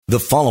The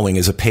following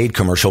is a paid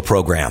commercial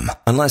program.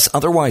 Unless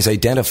otherwise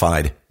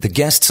identified, the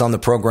guests on the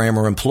program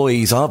are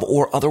employees of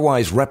or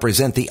otherwise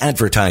represent the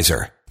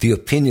advertiser. The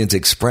opinions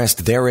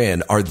expressed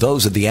therein are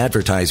those of the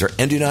advertiser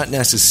and do not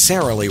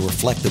necessarily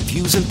reflect the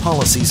views and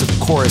policies of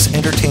Chorus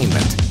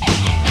Entertainment.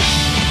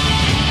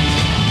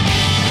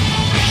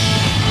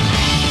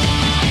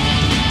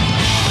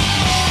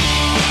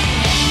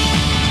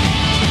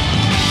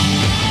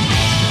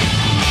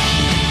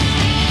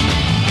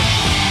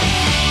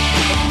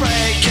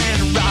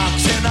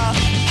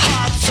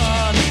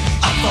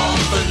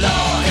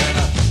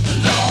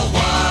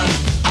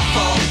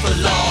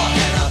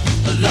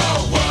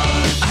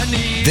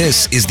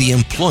 This is the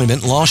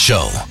Employment Law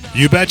Show.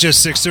 You betcha,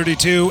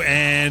 6:32,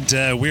 and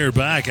we're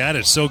back at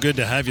it. So good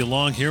to have you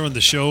along here on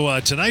the show.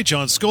 Tonight,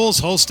 John Scholes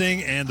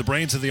hosting, and the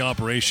brains of the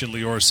operation,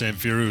 Lior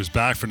Samfiru, is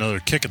back for another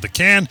kick at the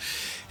can.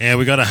 And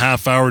we got a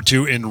half hour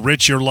to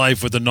enrich your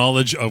life with the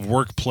knowledge of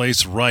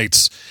workplace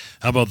rights.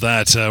 How about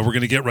that? We're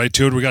going to get right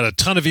to it. We got a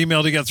ton of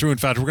email to get through. In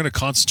fact, we're going to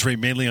concentrate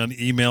mainly on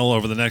email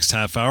over the next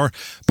half hour.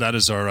 That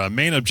is our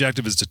main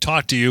objective, is to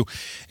talk to you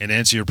and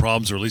answer your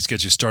problems, or at least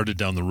get you started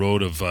down the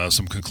road of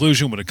some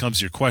conclusion when it comes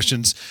to your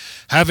questions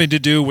having to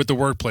do with the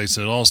workplace.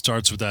 And it all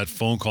starts with that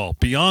phone call.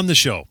 Beyond the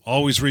show,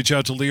 always reach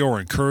out to Lior.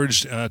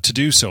 Encouraged to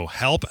do so.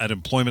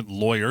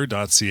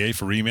 help@employmentlawyer.ca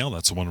for email.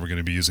 That's the one we're going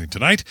to be using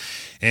tonight.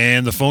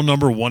 And the phone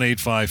number,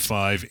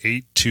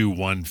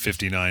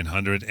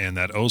 1-855-821-5900. And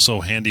that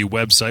also handy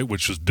website,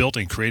 which was built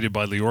and created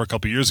by Lior a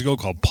couple years ago,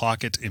 called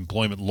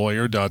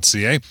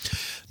pocketemploymentlawyer.ca.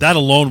 That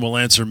alone will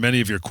answer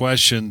many of your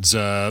questions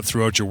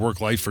throughout your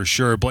work life for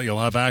sure, but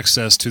you'll have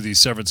access to the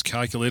severance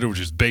calculator, which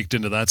is baked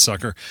into that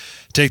sucker.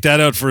 Take that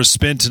out for a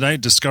spin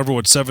tonight. Discover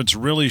what severance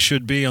really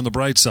should be on the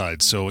bright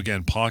side. So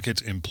again,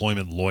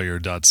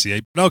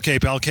 pocketemploymentlawyer.ca. Okay,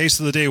 pal, case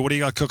of the day. What do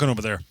you got cooking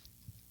over there?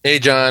 Hey,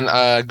 John.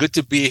 Good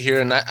to be here.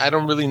 And I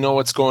don't really know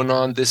what's going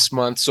on this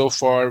month. So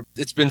far,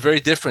 it's been very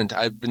different.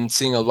 I've been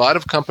seeing a lot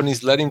of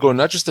companies letting go,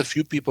 not just a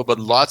few people, but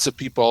lots of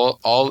people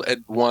all at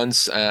once.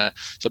 So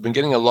I've been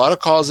getting a lot of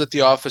calls at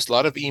the office, a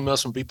lot of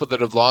emails from people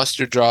that have lost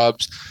their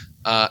jobs.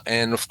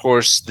 And of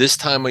course, this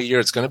time of year,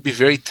 it's going to be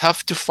very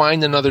tough to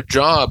find another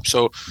job.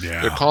 So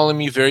They're calling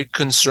me very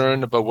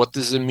concerned about what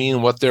does it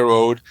mean, what they're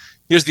owed.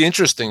 Here's the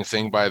interesting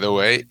thing, by the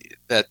way,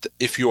 that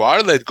if you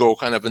are let go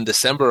kind of in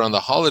December on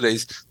the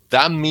holidays,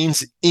 that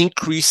means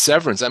increased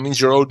severance. That means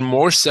you're owed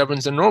more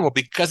severance than normal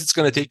because it's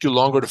going to take you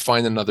longer to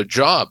find another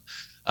job.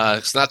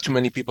 It's not too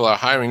many people are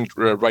hiring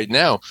right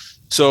now.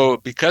 So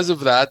because of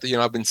that,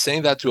 I've been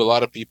saying that to a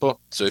lot of people.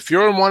 So if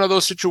you're in one of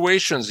those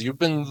situations, you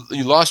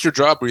lost your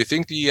job, or you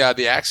think the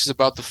axe is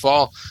about to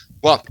fall,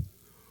 well,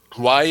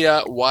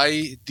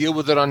 why deal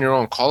with it on your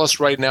own? Call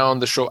us right now on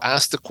the show.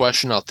 Ask the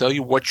question. I'll tell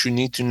you what you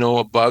need to know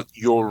about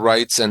your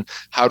rights and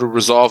how to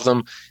resolve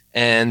them.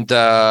 And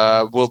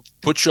we'll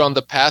put you on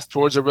the path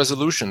towards a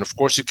resolution. Of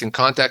course, you can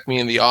contact me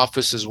in the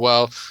office as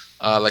well,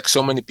 like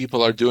so many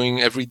people are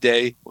doing every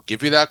day. We'll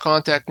give you that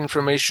contact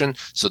information,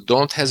 so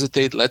don't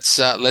hesitate. Let's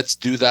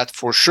do that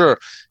for sure.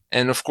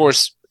 And of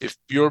course, if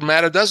your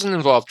matter doesn't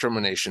involve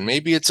termination,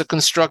 maybe it's a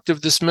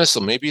constructive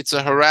dismissal, maybe it's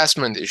a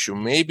harassment issue,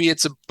 maybe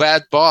it's a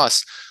bad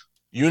boss,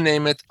 you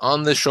name it,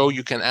 on the show,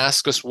 you can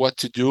ask us what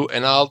to do,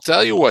 and I'll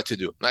tell you what to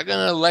do. I'm not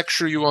going to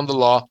lecture you on the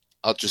law.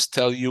 I'll just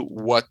tell you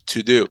what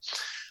to do.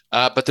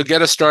 But to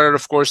get us started,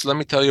 of course, let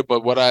me tell you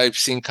about what I've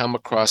seen come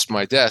across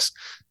my desk.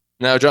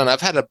 Now, John,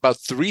 I've had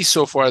about 3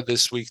 so far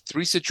this week,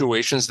 3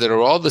 situations that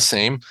are all the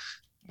same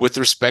with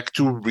respect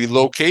to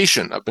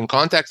relocation. I've been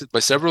contacted by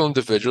several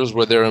individuals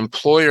where their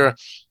employer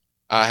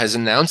has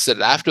announced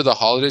that after the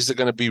holidays, they're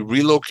going to be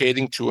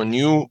relocating to a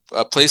new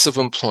place of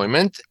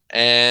employment,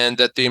 and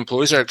that the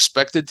employees are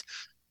expected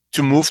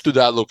to move to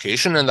that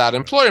location. And that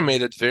employer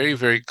made it very,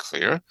 very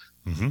clear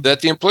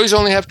that the employees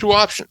only have 2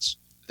 options.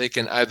 They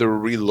can either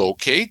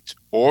relocate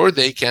or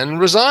they can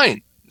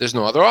resign. There's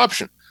no other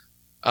option.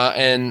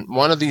 And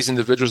one of these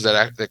individuals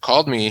that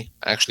called me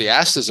actually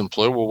asked his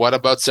employer, well, what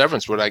about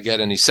severance? Would I get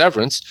any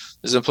severance?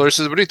 His employer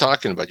says, what are you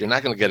talking about? You're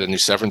not going to get any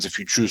severance if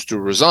you choose to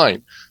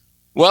resign.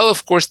 Well,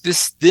 of course,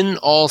 this didn't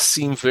all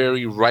seem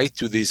very right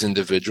to these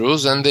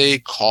individuals, and they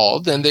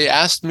called and they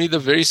asked me the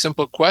very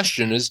simple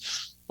question is,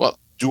 well,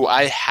 do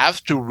I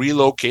have to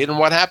relocate, and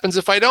what happens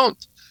if I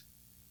don't?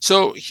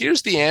 So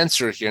here's the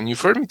answer here, and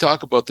you've heard me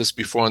talk about this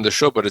before on the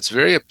show, but it's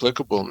very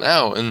applicable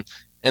now, and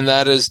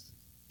that is,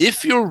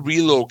 if you're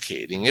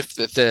relocating, if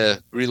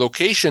the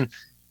relocation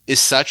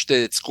is such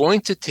that it's going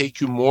to take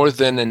you more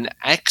than an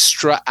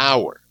extra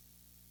hour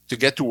to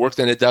get to work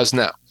than it does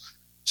now.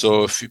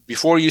 So if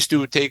before it used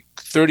to take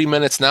 30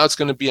 minutes, now it's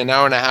going to be an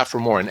hour and a half or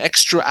more, an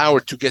extra hour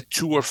to get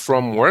to or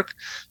from work.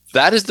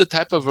 That is the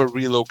type of a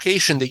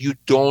relocation that you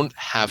don't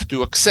have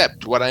to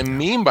accept. What I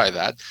mean by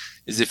that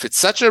is if it's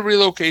such a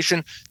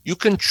relocation, you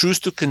can choose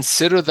to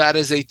consider that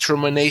as a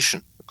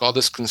termination. We call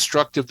this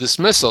constructive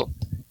dismissal.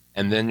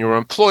 And then your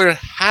employer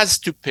has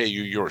to pay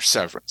you your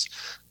severance.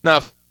 Now,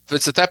 if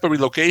it's a type of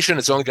relocation,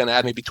 it's only going to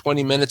add maybe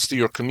 20 minutes to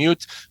your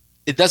commute.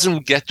 It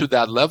doesn't get to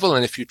that level.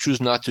 And if you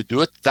choose not to do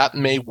it, that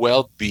may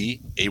well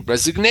be a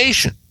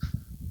resignation.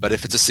 But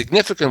if it's a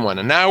significant one,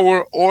 an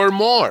hour or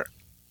more,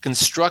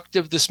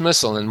 constructive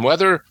dismissal, and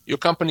whether your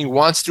company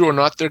wants to or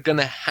not, they're going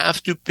to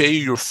have to pay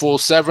you your full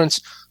severance.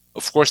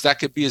 Of course, that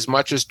could be as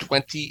much as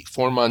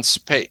 24 months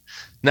pay.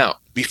 Now,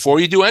 before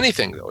you do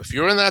anything, though, if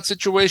you're in that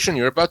situation,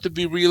 you're about to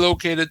be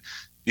relocated,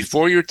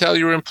 before you tell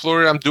your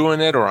employer I'm doing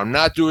it or I'm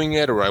not doing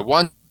it or I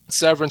want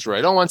severance or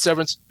I don't want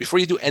severance, before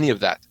you do any of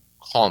that,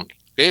 call me.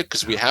 Okay,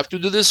 because we have to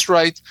do this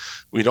right.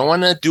 We don't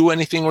want to do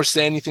anything or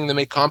say anything that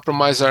may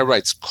compromise our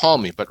rights. Call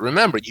me. But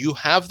remember, you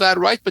have that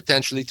right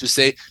potentially to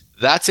say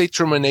that's a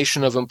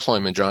termination of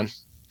employment, John.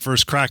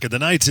 First crack at the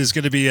night is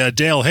going to be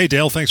Dale. Hey,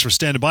 Dale, thanks for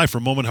standing by for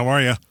a moment. How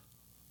are you?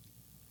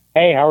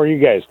 Hey, how are you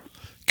guys?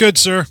 Good,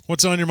 sir.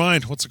 What's on your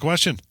mind? What's the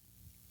question?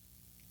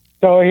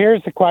 So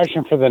here's the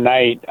question for the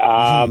night.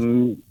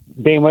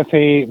 Being with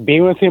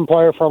the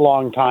employer for a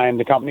long time,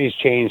 the company's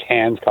changed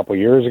hands a couple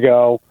years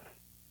ago.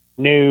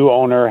 New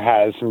owner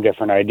has some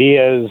different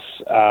ideas,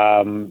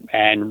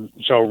 and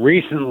so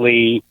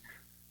recently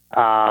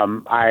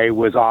I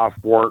was off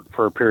work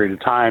for a period of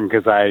time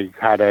because I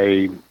had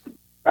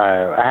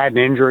an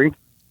injury.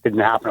 Didn't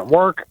happen at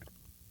work.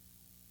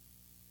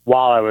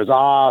 While I was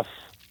off,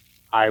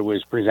 I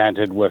was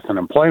presented with an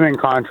employment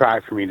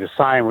contract for me to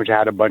sign, which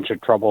had a bunch of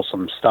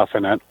troublesome stuff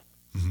in it.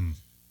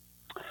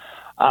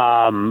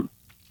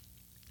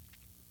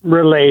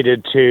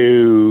 Related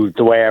to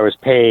the way I was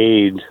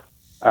paid,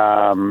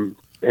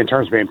 in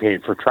terms of being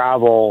paid for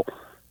travel,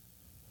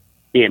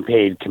 being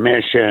paid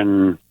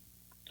commission,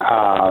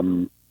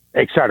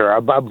 et cetera.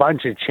 A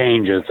bunch of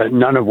changes, that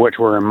none of which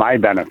were in my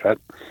benefit.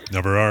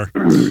 Never are.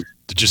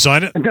 Did you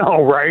sign it?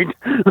 No, right?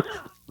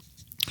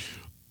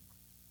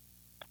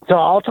 So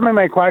ultimately,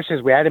 my question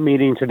is, we had a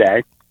meeting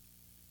today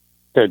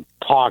to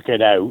talk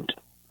it out,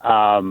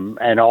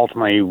 and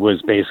ultimately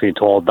was basically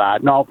told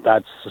that, no,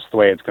 that's just the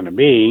way it's going to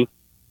be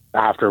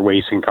after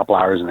wasting a couple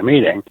hours in the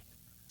meeting.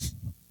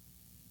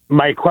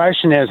 My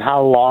question is,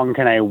 how long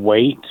can I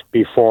wait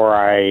before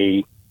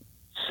I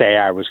say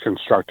I was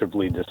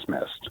constructively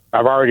dismissed?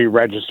 I've already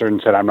registered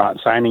and said I'm not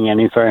signing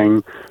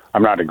anything.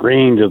 I'm not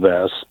agreeing to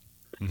this.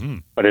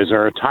 But is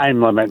there a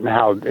time limit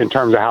in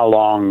terms of how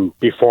long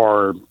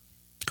before?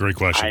 Great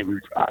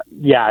question.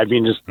 I've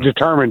been just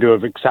determined to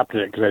have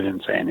accepted it because I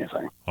didn't say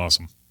anything.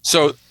 Awesome.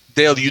 So,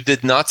 Dale, you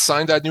did not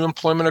sign that new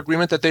employment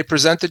agreement that they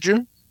presented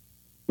you?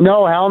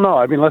 No, hell no.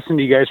 I've been listening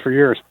to you guys for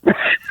years.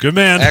 Good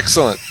man.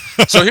 Excellent.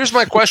 So here's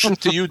my question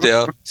to you,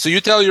 Dale. So you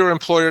tell your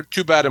employer,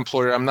 too bad,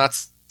 employer, I'm not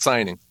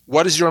signing.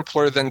 What is your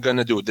employer then going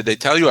to do? Did they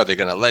tell you? Are they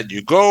going to let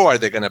you go? Are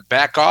they going to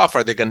back off?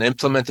 Are they going to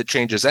implement the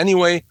changes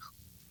anyway?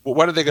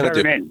 What are they going to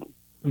do?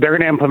 They're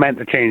going to implement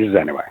the changes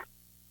anyway.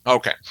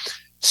 Okay.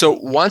 So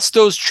once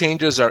those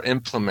changes are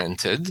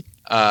implemented,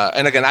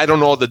 and again, I don't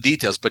know all the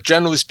details, but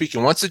generally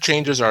speaking, once the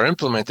changes are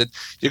implemented,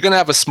 you're going to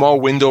have a small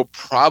window,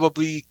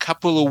 probably a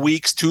couple of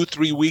weeks,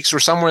 2-3 weeks, or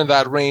somewhere in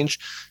that range,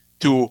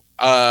 to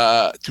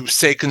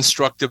say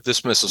constructive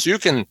dismissal. So you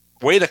can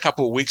wait a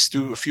couple of weeks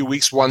to a few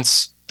weeks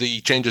once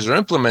the changes are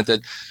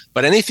implemented,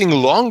 but anything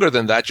longer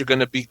than that, you're going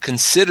to be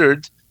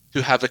considered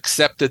to have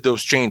accepted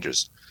those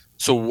changes.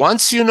 So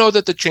once you know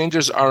that the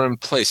changes are in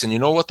place and you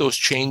know what those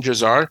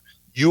changes are,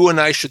 you and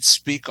I should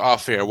speak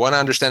off air. I want to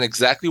understand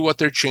exactly what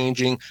they're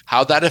changing,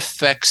 how that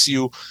affects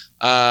you,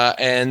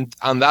 and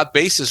on that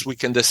basis, we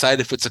can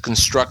decide if it's a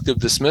constructive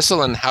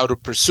dismissal and how to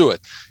pursue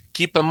it.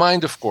 Keep in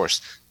mind, of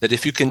course, that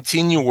if you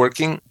continue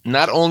working,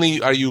 not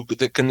only are you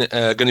going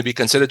to be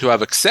considered to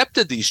have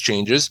accepted these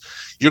changes,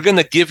 you're going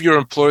to give your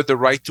employer the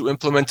right to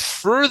implement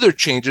further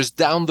changes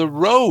down the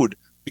road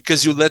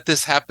because you let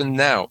this happen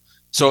now.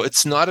 So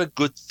it's not a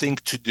good thing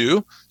to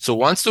do. So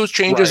once those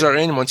changes are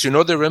in, once you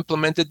know they're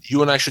implemented,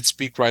 you and I should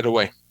speak right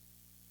away.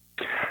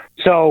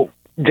 So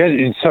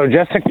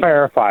just to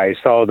clarify,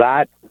 so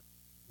that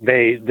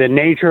the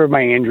nature of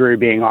my injury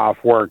being off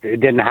work,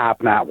 it didn't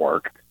happen at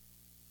work,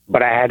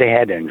 but I had a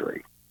head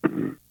injury.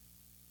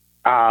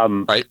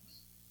 Right.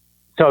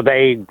 So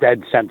they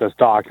had sent this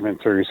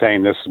document through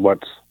saying this is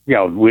what's,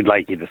 we'd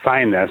like you to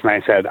sign this. And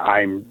I said,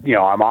 I'm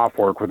off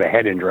work with a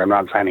head injury. I'm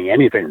not signing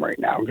anything right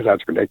now because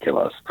that's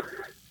ridiculous.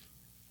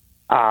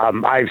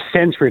 I've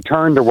since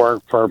returned to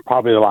work for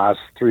probably the last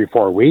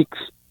 3-4 weeks.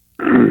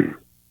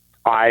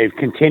 I've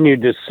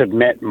continued to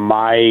submit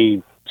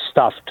my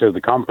stuff to the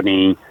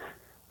company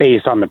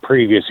based on the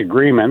previous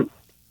agreement.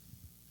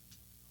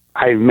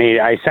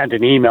 I sent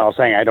an email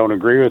saying I don't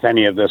agree with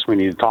any of this. We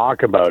need to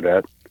talk about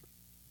it.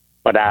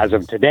 But as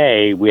of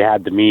today, we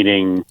had the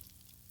meeting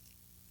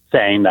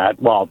saying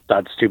that, well,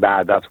 that's too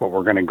bad. That's what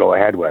we're going to go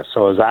ahead with.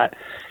 So is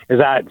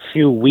that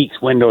few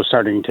weeks window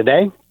starting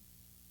today?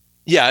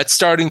 Yeah, it's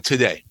starting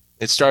today.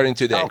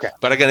 Okay.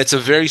 But again, it's a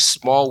very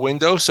small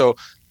window, so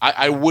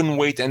I wouldn't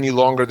wait any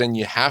longer than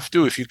you have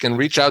to. If you can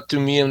reach out to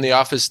me in the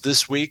office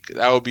this week,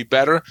 that would be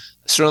better.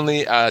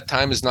 Certainly,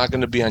 time is not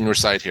going to be on your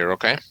side here,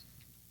 okay?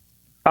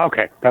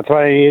 Okay, that's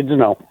what I needed to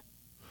know.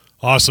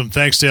 Awesome.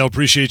 Thanks, Dale.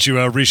 Appreciate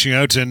you reaching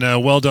out, and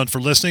well done for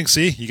listening.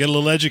 See, you get a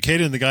little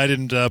educated, and the guy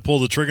didn't pull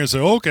the trigger and say,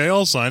 okay,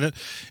 I'll sign it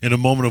in a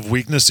moment of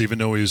weakness, even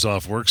though he was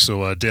off work.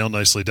 So, Dale,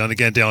 nicely done.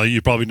 Again, Dale,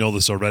 you probably know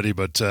this already,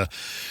 but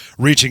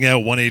reaching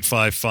out,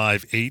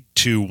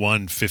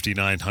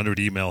 1-855-821-5900,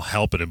 email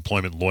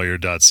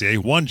help@employmentlawyer.ca.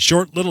 One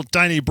short little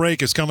tiny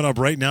break is coming up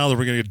right now that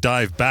we're going to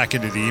dive back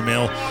into the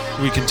email.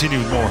 We continue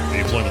with more of the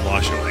Employment Law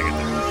Show. Hang in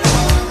there.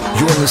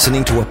 You're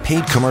listening to a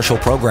paid commercial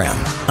program.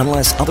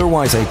 Unless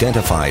otherwise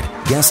identified,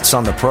 guests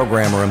on the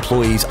program are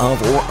employees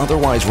of or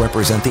otherwise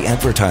represent the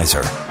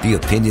advertiser. The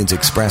opinions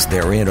expressed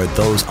therein are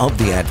those of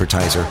the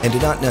advertiser and do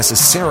not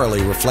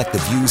necessarily reflect the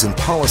views and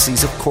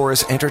policies of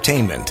Chorus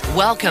Entertainment.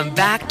 Welcome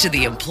back to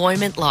the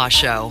Employment Law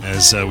Show.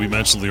 As we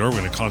mentioned, Lior, we're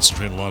going to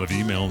concentrate a lot of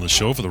email on the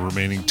show for the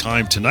remaining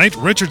time tonight.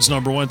 Richard's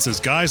number one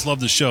says, guys, love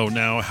the show.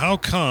 Now, how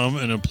come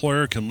an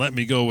employer can let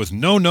me go with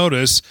no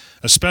notice,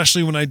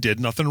 especially when I did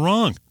nothing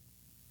wrong?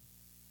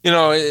 You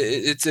know,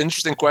 it's an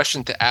interesting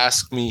question to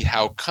ask me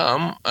how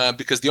come,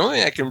 because the only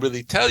thing I can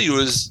really tell you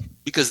is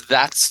because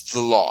that's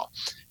the law.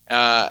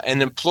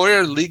 An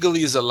employer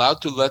legally is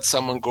allowed to let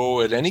someone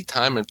go at any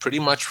time and pretty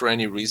much for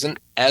any reason,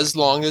 as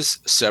long as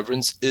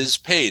severance is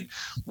paid.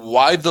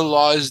 Why the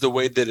law is the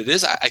way that it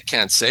is, I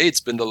can't say.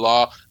 It's been the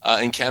law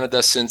in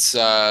Canada since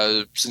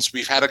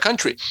we've had a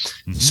country.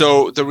 Mm-hmm.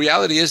 So the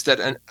reality is that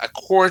a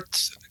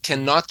court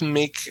cannot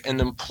make an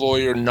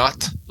employer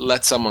not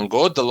let someone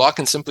go. The law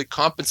can simply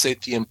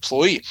compensate the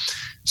employee.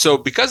 So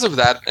because of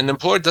that, an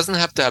employer doesn't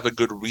have to have a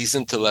good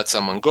reason to let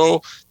someone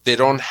go. They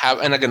don't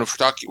have, and again, we're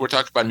talking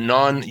about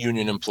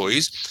non-union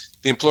employees.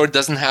 The employer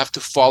doesn't have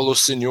to follow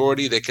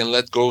seniority. They can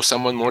let go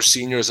someone more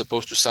senior as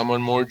opposed to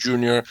someone more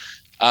junior.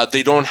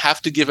 They don't have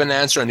to give an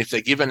answer. And if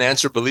they give an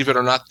answer, believe it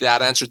or not,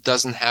 that answer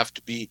doesn't have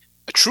to be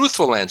a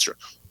truthful answer.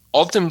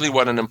 Ultimately,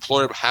 what an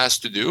employer has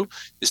to do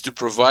is to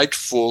provide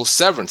full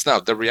severance. Now,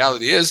 the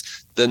reality is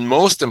that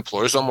most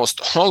employers, almost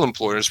all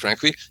employers,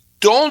 frankly,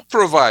 don't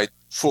provide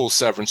full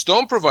severance,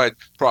 don't provide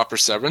proper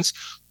severance,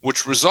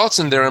 which results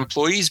in their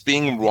employees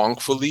being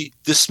wrongfully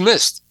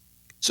dismissed.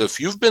 So if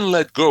you've been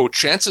let go,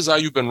 chances are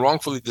you've been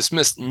wrongfully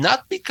dismissed,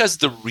 not because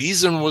the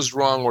reason was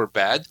wrong or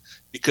bad,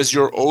 because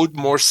you're owed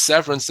more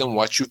severance than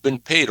what you've been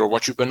paid or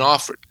what you've been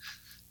offered.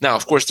 Now,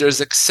 of course,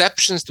 there's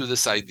exceptions to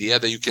this idea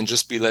that you can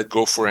just be let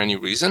go for any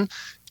reason,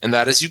 and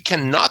that is you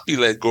cannot be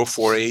let go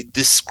for a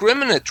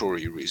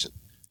discriminatory reason.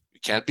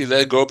 You can't be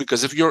let go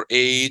because of your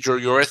age or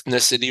your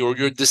ethnicity or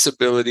your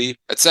disability,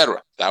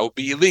 etc. That would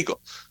be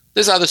illegal.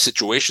 There's other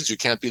situations you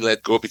can't be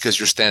let go because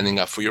you're standing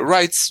up for your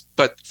rights,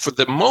 but for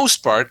the most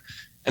part,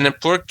 an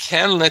employer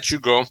can let you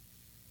go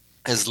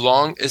as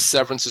long as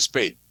severance is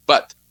paid.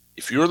 But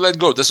if you're let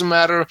go, doesn't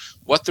matter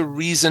what the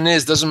reason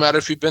is, doesn't matter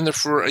if you've been there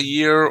for a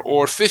year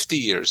or 50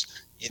 years,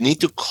 you need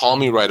to call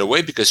me right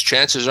away because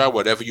chances are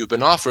whatever you've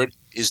been offered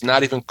is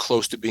not even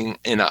close to being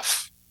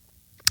enough.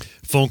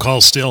 Phone call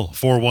still,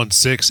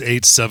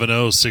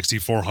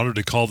 416-870-6400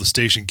 to call the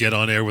station, get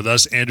on air with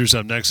us. Andrew's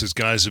up next. His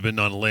guys have been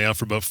on a layoff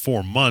for about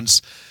 4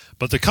 months,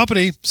 but the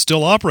company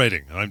still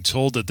operating. I'm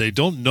told that they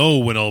don't know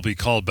when I'll be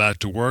called back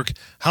to work.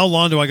 How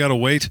long do I got to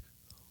wait?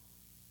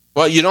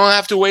 Well, you don't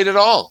have to wait at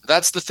all.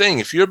 That's the thing.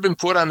 If you've been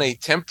put on a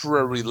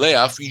temporary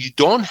layoff, you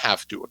don't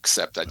have to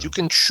accept that. You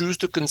can choose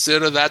to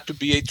consider that to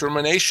be a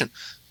termination.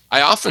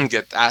 I often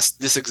get asked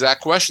this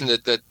exact question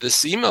that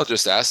this email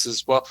just asked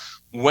is, well,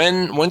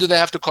 when do they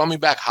have to call me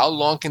back? How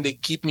long can they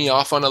keep me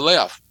off on a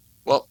layoff?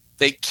 Well,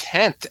 they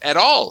can't at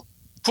all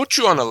put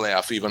you on a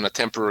layoff, even a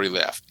temporary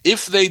layoff.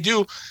 If they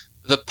do,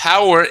 the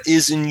power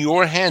is in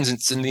your hands.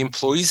 It's in the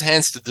employee's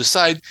hands to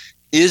decide,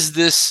 is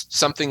this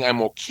something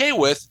I'm okay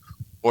with?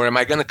 Or am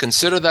I going to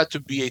consider that to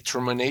be a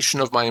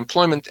termination of my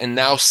employment and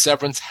now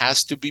severance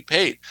has to be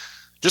paid?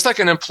 Just like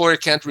an employer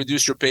can't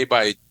reduce your pay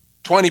by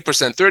 20%,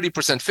 30%,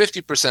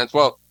 50%,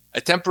 well,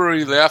 a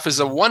temporary layoff is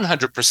a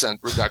 100%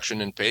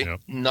 reduction in pay,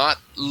 not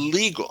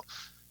legal.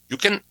 You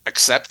can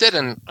accept it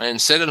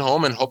and sit at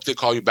home and hope they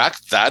call you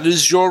back. That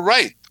is your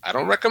right. I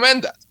don't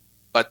recommend that.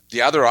 But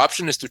the other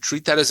option is to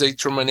treat that as a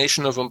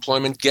termination of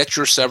employment, get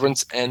your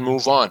severance, and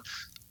move on.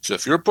 So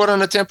if you're put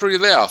on a temporary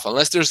layoff,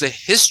 unless there's a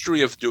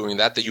history of doing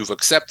that you've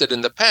accepted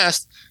in the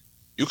past,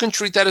 you can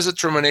treat that as a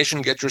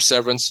termination, get your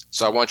severance.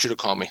 So I want you to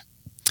call me.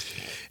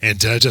 And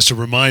just a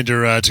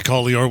reminder to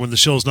call Lior when the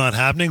show's not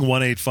happening,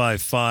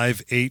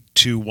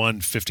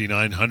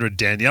 1-855-821-5900.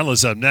 Danielle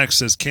is up next,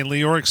 says, can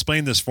Lior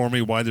explain this for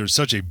me, why there's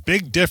such a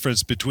big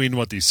difference between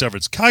what the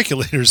severance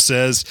calculator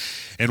says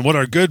and what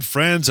our good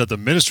friends at the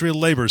Ministry of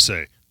Labor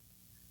say?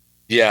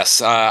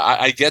 Yes,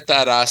 I get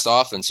that asked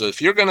often. So if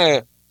you're going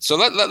to, so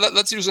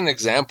let's use an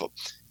example.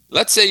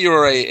 Let's say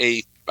you're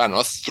a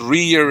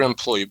 3-year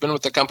employee. You've been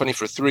with the company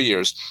for 3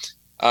 years.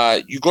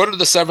 You go to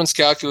the severance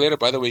calculator.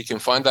 By the way, you can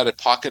find that at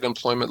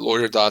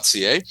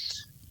pocketemploymentlawyer.ca.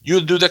 You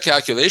do the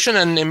calculation,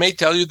 and it may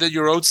tell you that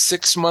you're owed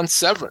 6 months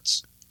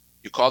severance.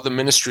 You call the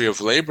Ministry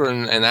of Labor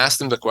and ask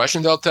them the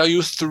question. They'll tell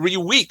you 3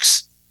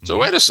 weeks. So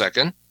wait a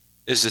second.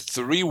 Is it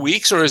 3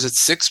 weeks or is it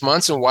 6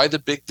 months, and why the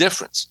big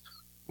difference?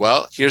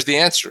 Well, here's the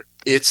answer.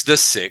 It's the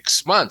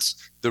 6 months.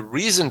 The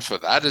reason for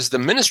that is the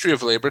Ministry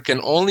of Labor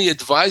can only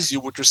advise you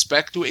with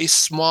respect to a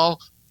small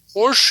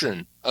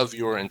portion of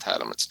your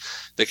entitlements.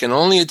 They can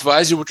only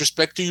advise you with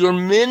respect to your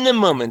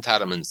minimum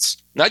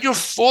entitlements, not your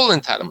full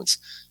entitlements.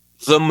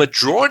 The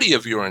majority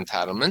of your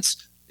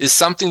entitlements is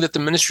something that the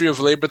Ministry of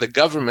Labor, the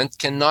government,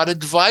 cannot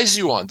advise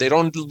you on. They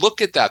don't look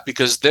at that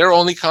because they're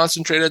only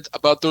concentrated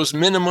about those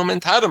minimum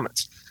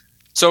entitlements.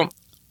 So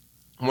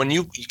when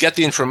you get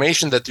the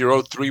information that you're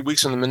owed 3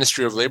 weeks from the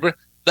Ministry of Labor,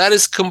 that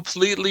is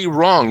completely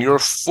wrong. Your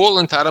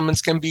full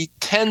entitlements can be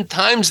 10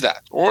 times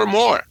that or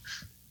more.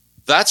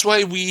 That's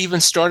why we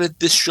even started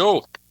this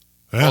show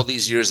all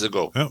these years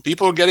ago. Yeah.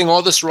 People were getting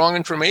all this wrong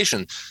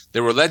information.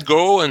 They were let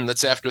go, and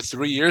let's say after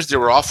 3 years, they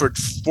were offered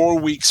 4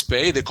 weeks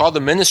pay. They called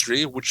the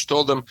ministry, which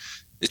told them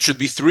it should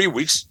be 3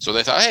 weeks. So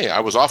they thought, hey, I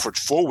was offered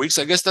 4 weeks.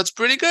 I guess that's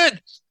pretty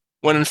good.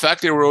 When in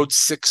fact, they were owed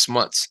 6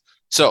 months.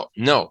 So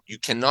no, you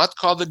cannot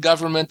call the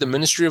government, the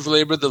Ministry of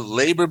Labor, the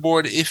Labor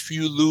Board if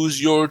you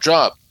lose your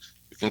job.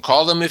 You can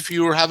call them if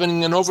you're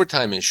having an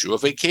overtime issue, a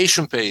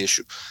vacation pay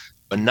issue,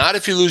 but not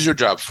if you lose your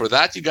job. For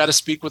that, you got to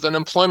speak with an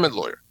employment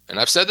lawyer. And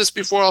I've said this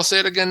before, I'll say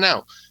it again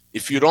now.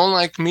 If you don't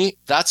like me,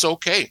 that's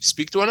okay.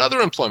 Speak to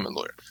another employment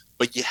lawyer.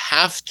 But you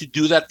have to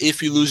do that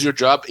if you lose your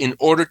job in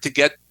order to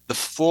get the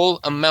full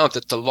amount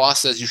that the law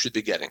says you should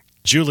be getting.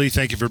 Julie,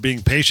 thank you for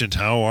being patient.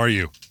 How are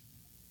you?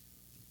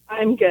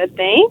 I'm good,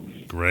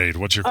 thanks. Great.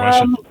 What's your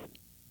question?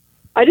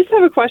 I just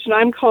have a question.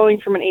 I'm calling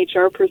from an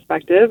HR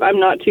perspective. I'm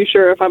not too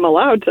sure if I'm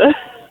allowed to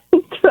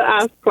to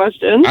ask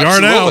questions. You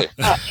are now.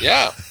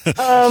 Yeah.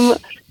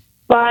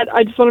 But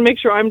I just want to make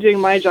sure I'm doing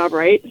my job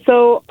right.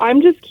 So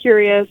I'm just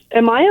curious,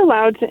 am I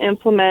allowed to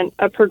implement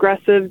a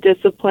progressive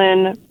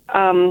discipline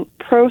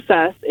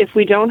process if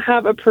we don't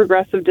have a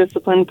progressive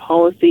discipline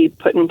policy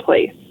put in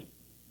place?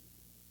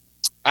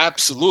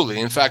 Absolutely.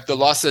 In fact, the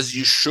law says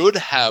you should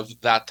have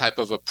that type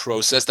of a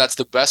process. That's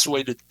the best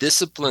way to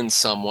discipline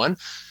someone.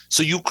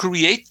 So you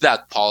create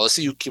that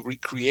policy, you can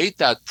recreate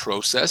that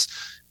process.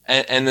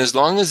 And as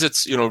long as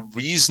it's,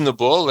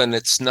 reasonable and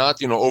it's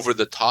not, over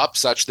the top,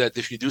 such that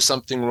if you do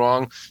something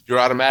wrong, you're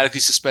automatically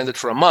suspended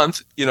for a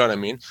month, you know what I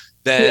mean?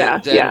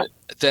 Then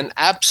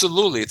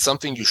absolutely, it's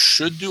something you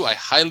should do. I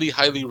highly,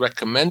 highly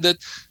recommend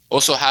it.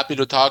 Also happy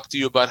to talk to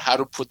you about how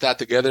to put that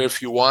together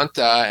if you want,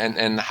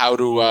 and how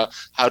to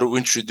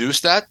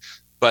introduce that.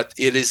 But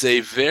it is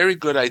a very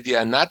good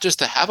idea, not just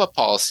to have a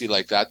policy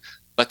like that,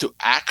 but to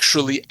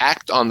actually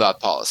act on that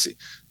policy.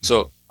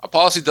 So a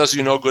policy does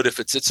you no good if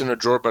it sits in a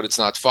drawer, but it's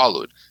not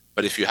followed.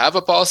 But if you have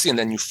a policy and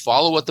then you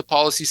follow what the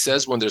policy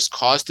says when there's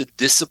cause to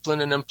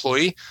discipline an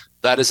employee,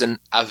 that is a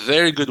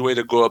very good way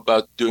to go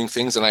about doing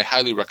things, and I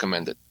highly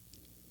recommend it.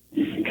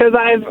 Because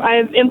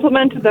I've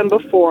implemented them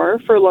before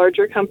for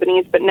larger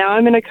companies, but now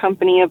I'm in a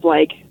company of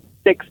like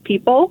 6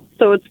 people,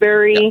 so it's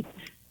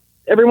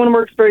everyone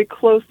works very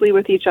closely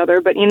with each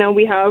other, but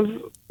we have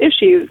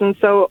issues, and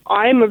so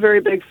I'm a very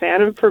big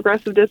fan of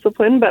progressive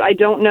discipline, but I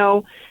don't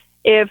know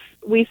if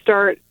we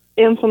start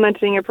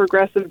implementing a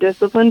progressive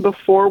discipline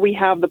before we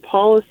have the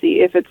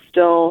policy, if it's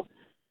still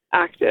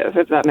active,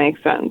 if that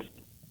makes sense.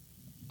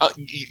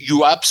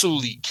 You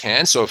absolutely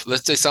can. So if,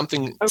 let's say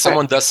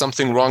someone does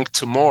something wrong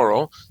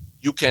tomorrow,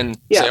 you can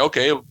say,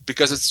 okay,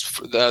 because it's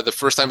the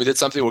first time you did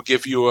something, we'll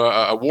give you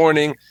a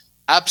warning.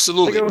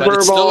 Absolutely. Like a but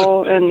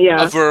verbal, it's still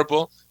a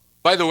verbal.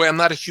 By the way, I'm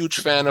not a huge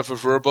fan of a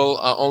verbal,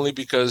 only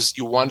because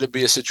you want to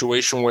be a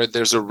situation where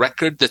there's a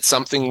record that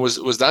something was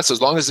done. So as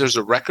long as there's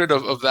a record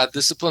of that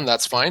discipline,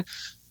 that's fine.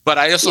 But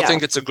I also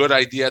think it's a good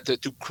idea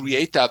to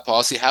create that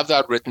policy, have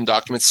that written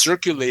document,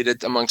 circulate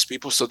it amongst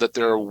people so that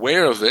they're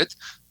aware of it.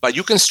 But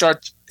you can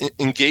start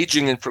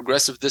engaging in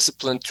progressive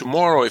discipline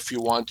tomorrow if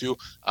you want to.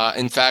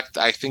 In fact,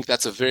 I think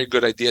that's a very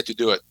good idea to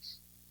do it.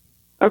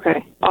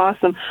 Okay,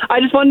 awesome.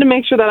 I just wanted to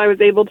make sure that I was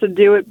able to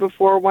do it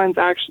before one's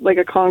actually like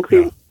a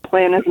concrete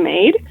plan is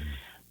made.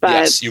 But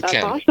yes, you that's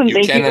can. Awesome. You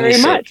Thank can you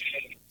very much.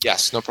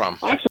 Yes, no problem.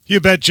 Awesome.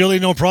 You bet, Julie,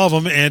 no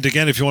problem. And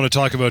again, if you want to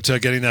talk about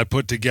getting that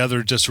put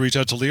together, just reach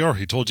out to Lior.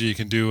 He told you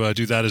can do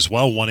that as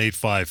well.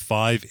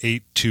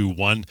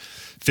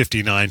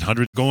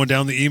 1-855-821-5900. Going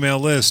down the email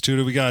list, who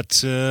do we got?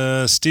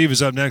 Steve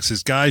is up next.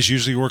 His guys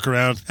usually work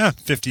around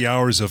 50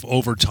 hours of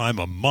overtime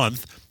a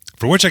month,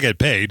 for which I get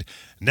paid.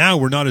 Now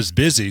we're not as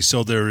busy,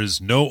 so there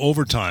is no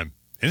overtime.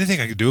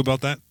 Anything I can do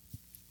about that?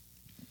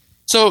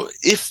 So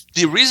if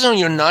the reason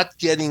you're not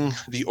getting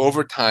the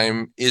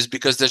overtime is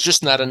because there's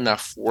just not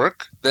enough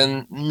work,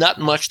 then not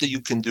much that you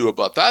can do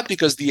about that,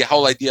 because the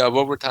whole idea of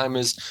overtime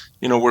is,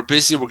 we're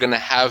busy, we're going to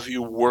have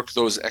you work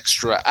those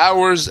extra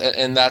hours,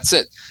 and that's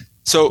it.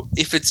 So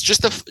if it's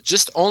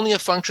just only a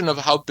function of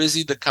how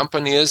busy the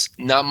company is,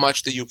 not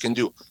much that you can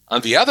do.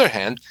 On the other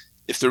hand,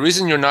 if the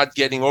reason you're not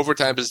getting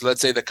overtime is, let's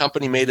say, the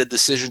company made a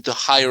decision to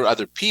hire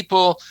other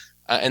people,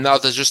 and now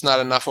there's just not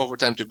enough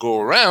overtime to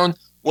go around,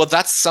 well,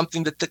 that's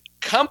something that the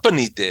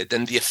company did,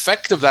 and the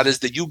effect of that is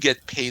that you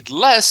get paid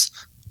less.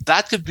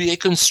 That could be a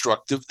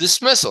constructive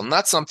dismissal,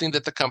 not something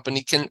that the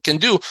company can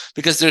do,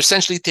 because they're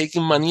essentially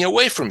taking money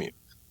away from you.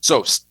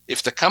 So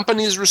if the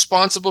company is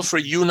responsible for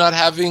you not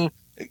having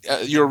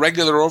your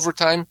regular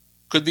overtime,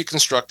 could be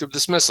constructive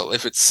dismissal.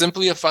 If it's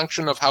simply a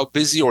function of how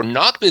busy or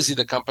not busy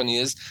the company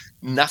is,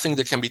 nothing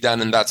that can be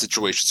done in that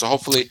situation. So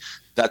hopefully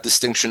that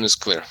distinction is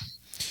clear.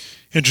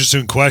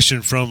 Interesting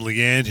question from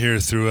Leanne here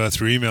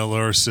through email.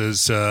 Laura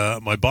says,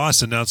 my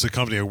boss announced the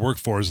company I work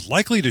for is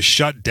likely to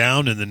shut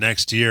down in the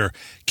next year.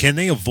 Can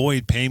they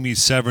avoid paying me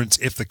severance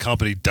if the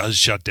company does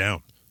shut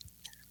down?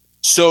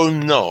 So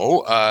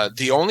no,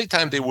 the only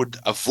time they would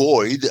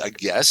avoid, I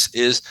guess,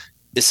 is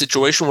a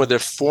situation where they're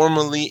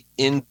formally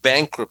in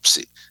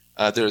bankruptcy.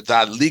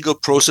 That legal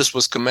process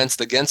was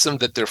commenced against them,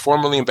 that they're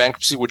formally in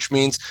bankruptcy, which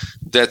means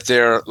that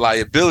their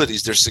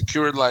liabilities, their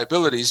secured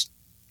liabilities,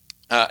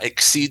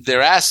 exceed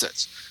their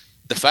assets.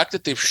 The fact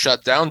that they've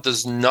shut down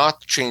does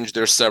not change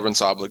their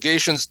severance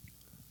obligations,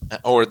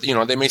 or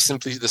they may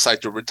simply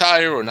decide to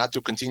retire or not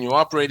to continue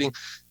operating.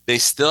 They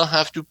still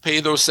have to pay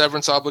those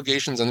severance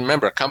obligations. And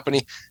remember, a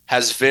company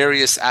has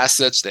various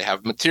assets. They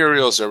have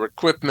materials or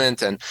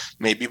equipment and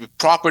maybe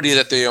property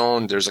that they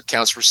own. There's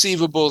accounts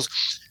receivables.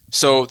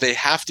 So they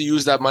have to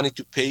use that money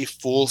to pay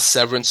full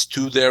severance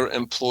to their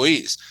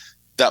employees.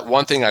 That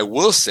one thing I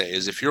will say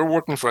is if you're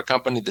working for a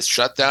company that's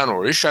shut down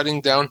or is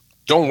shutting down,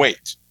 don't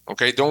wait.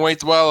 Okay, don't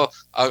wait. Well,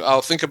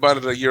 I'll think about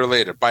it a year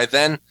later. By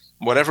then,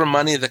 whatever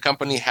money the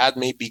company had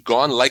may be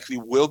gone, likely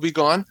will be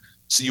gone.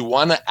 So you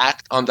want to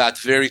act on that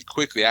very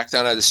quickly, act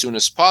on it as soon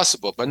as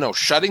possible. But no,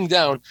 shutting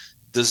down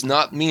does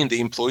not mean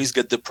the employees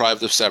get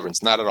deprived of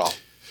severance, not at all.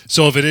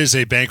 So if it is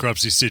a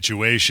bankruptcy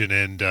situation,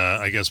 and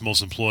I guess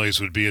most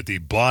employees would be at the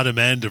bottom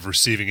end of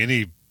receiving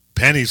any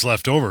pennies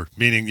left over,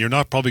 meaning you're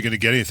not probably going to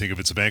get anything if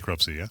it's a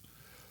bankruptcy, yeah?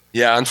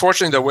 Yeah,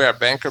 unfortunately, the way our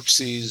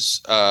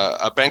bankruptcies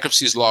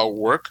law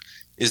work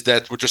is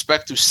that with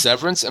respect to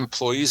severance,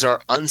 employees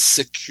are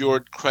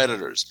unsecured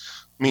creditors.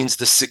 Means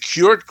the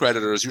secured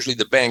creditors, usually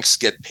the banks,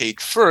 get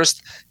paid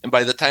first, and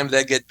by the time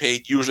they get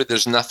paid, usually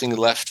there's nothing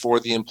left for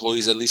the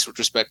employees, at least with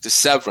respect to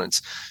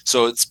severance.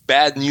 So it's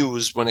bad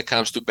news when it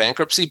comes to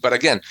bankruptcy. But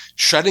again,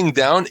 shutting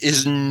down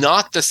is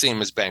not the same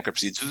as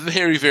bankruptcy. It's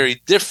very,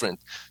 very different.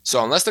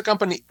 So unless the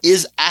company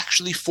is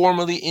actually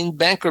formally in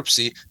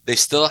bankruptcy, they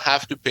still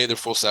have to pay their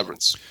full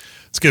severance.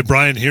 Let's get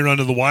Brian here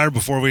under the wire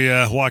before we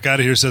walk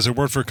out of here. Says I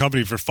worked for a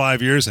company for 5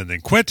 years and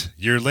then quit.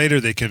 A year later,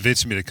 they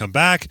convinced me to come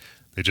back.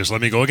 They just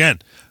let me go again,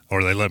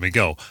 or they let me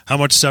go. How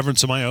much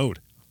severance am I owed?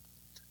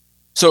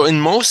 So in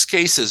most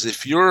cases,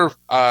 if you're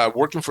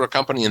working for a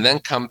company and then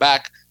come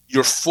back,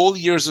 your full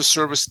years of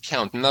service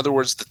count. In other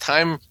words, the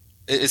time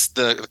is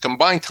the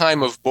combined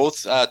time of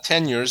both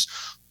tenures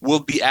will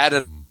be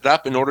added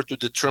up in order to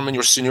determine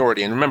your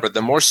seniority. And remember,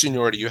 the more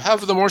seniority you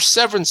have, the more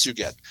severance you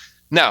get.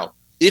 Now,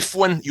 if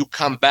when you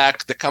come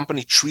back, the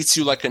company treats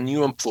you like a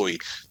new employee,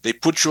 they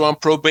put you on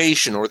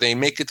probation, or they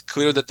make it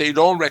clear that they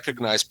don't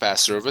recognize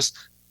past service,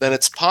 then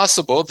it's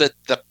possible that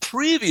the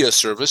previous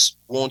service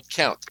won't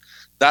count.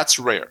 That's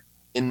rare.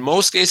 In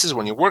most cases,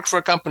 when you work for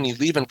a company,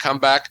 leave and come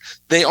back,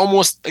 they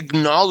almost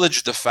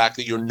acknowledge the fact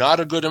that you're not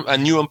a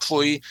new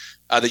employee,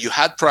 that you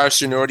had prior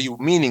seniority,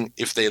 meaning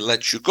if they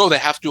let you go, they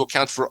have to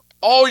account for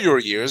all your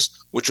years,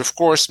 which of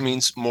course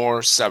means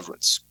more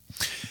severance.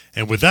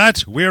 And with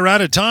that, we're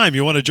out of time.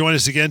 You want to join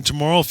us again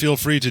tomorrow? Feel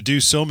free to do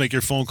so. Make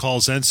your phone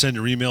calls and send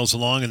your emails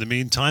along. In the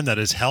meantime, that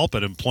is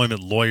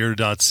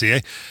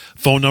help@employmentlawyer.ca.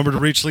 Phone number to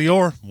reach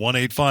Lior,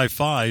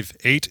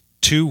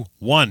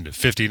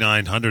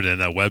 1-855-821-5900. And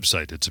that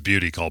website, it's a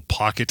beauty, called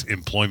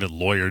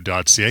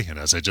pocketemploymentlawyer.ca. And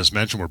as I just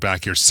mentioned, we're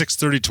back here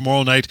 6:30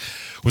 tomorrow night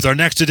with our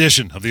next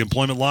edition of the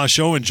Employment Law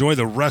Show. Enjoy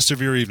the rest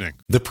of your evening.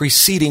 The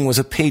preceding was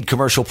a paid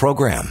commercial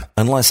program.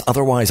 Unless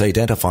otherwise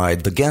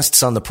identified, the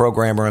guests on the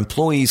program are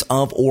employees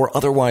of or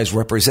otherwise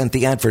represent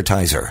the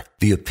advertiser.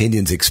 The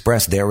opinions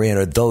expressed therein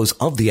are those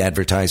of the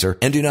advertiser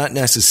and do not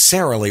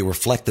necessarily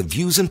reflect the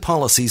views and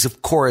policies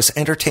of Chorus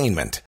Entertainment.